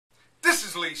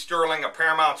is Lee Sterling of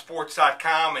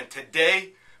ParamountSports.com, and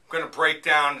today I'm going to break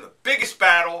down the biggest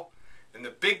battle in the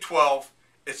Big 12.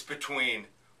 It's between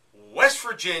West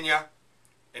Virginia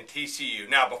and TCU.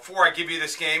 Now, before I give you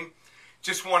this game,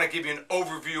 just want to give you an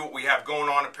overview of what we have going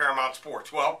on at Paramount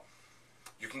Sports. Well,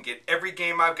 you can get every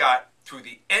game I've got through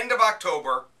the end of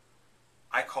October.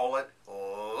 I call it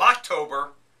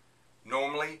Locktober.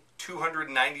 Normally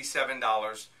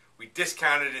 $297. We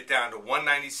discounted it down to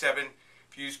 $197.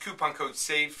 If you use coupon code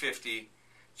SAVE50,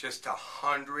 just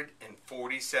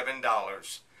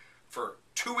 $147 for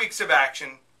 2 weeks of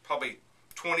action, probably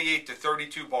 28 to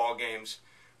 32 ball games.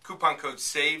 Coupon code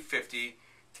SAVE50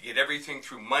 to get everything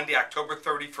through Monday, October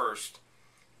 31st.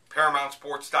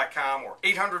 ParamountSports.com or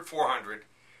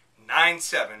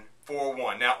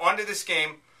 800-400-9741. Now, on to this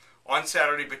game on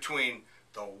Saturday between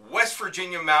the West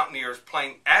Virginia Mountaineers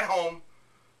playing at home,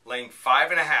 laying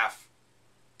 5.5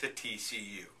 to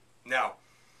TCU. Now,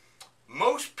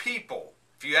 most people,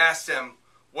 if you ask them,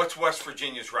 what's West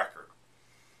Virginia's record?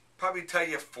 Probably tell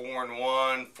you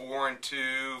 4-1,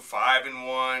 4-2,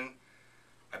 5-1.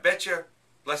 I bet you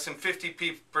less than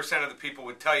 50% of the people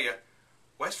would tell you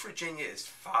West Virginia is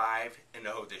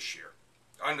 5-0 this year,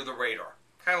 under the radar,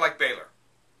 kind of like Baylor.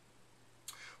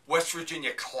 West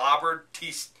Virginia clobbered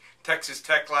Texas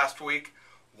Tech last week.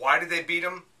 Why did they beat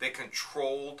them? They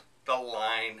controlled the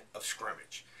line of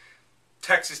scrimmage.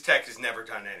 Texas Tech has never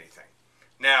done anything.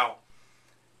 Now,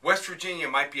 West Virginia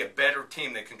might be a better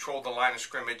team. They control the line of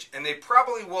scrimmage, and they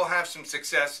probably will have some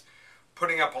success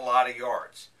putting up a lot of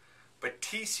yards. But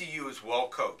TCU is well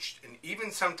coached, and even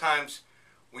sometimes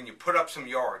when you put up some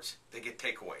yards, they get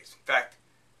takeaways. In fact,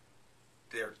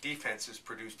 their defense has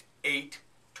produced 8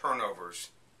 turnovers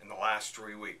in the last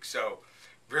 3 weeks. So,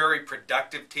 very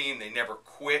productive team. They never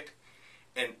quit.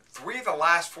 And 3 of the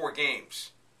last 4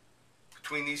 games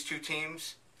between these two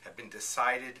teams have been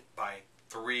decided by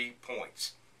 3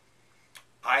 points.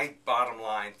 I, bottom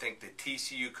line, think the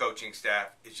TCU coaching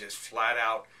staff is just flat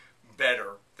out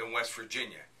better than West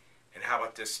Virginia. And how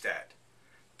about this stat?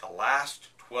 The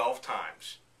last 12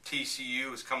 times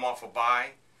TCU has come off a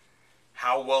bye,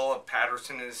 how well have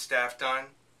Patterson and his staff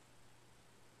done?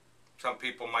 Some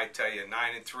people might tell you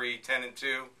 9-3,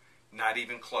 10-2, not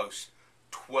even close.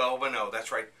 12-0,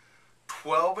 that's right.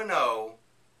 12-0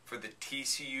 for the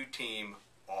TCU team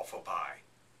off a bye.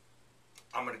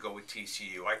 I'm going to go with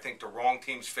TCU. I think the wrong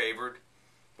team's favored.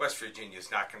 West Virginia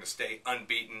is not going to stay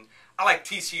unbeaten. I like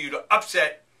TCU to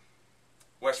upset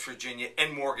West Virginia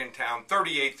and Morgantown,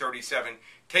 38-37.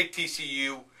 Take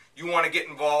TCU. You want to get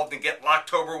involved and get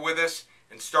Locktober with us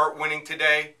and start winning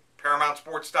today?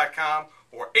 ParamountSports.com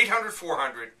or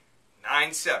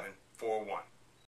 800-400-9741.